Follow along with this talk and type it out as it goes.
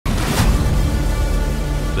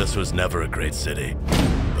This was never a great city,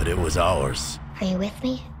 but it was ours. Are you with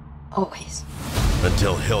me? Always.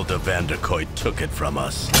 Until Hilda Vanderkoy took it from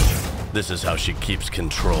us. This is how she keeps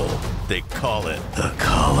control. They call it the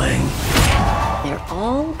calling. They're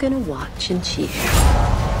all gonna watch and cheer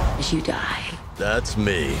as you die. That's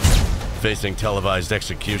me, facing televised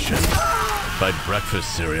execution by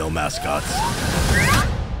breakfast cereal mascots.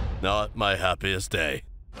 Not my happiest day.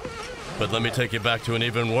 But let me take you back to an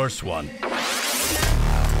even worse one.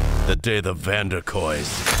 The day the Vanderkoys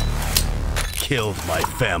killed my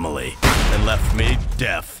family and left me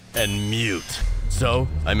deaf and mute. So,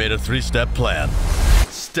 I made a 3-step plan.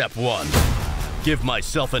 Step 1, give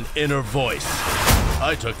myself an inner voice.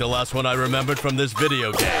 I took the last one I remembered from this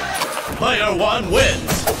video game. Player 1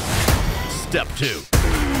 wins! Step 2,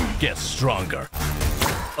 get stronger.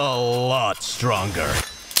 A lot stronger.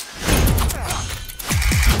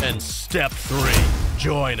 And step 3,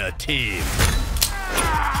 join a team.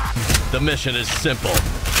 The mission is simple.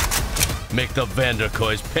 Make the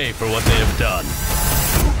Vanderkoys pay for what they have done.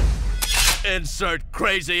 Insert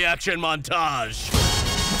crazy action montage.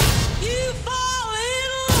 You fall in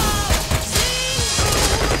love,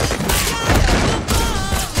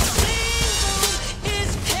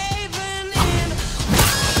 is caving in.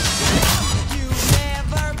 You've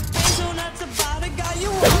never been so nuts about a guy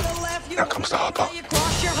you wanna laugh. Now comes the hot part. You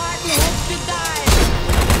cross your heart and hope to die.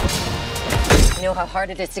 You know how hard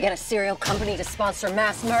it is to get a cereal company to sponsor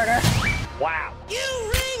mass murder? Wow. You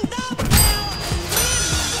ring the bell.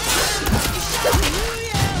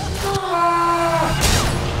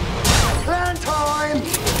 Plan time!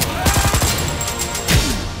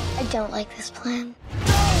 I don't like this plan.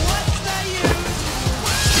 What's the use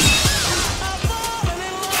of falling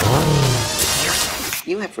in love?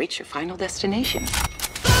 You have reached your final destination.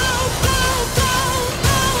 Blow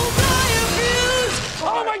your fuse.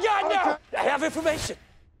 Oh my God, no! I have information.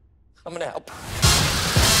 I'm gonna help.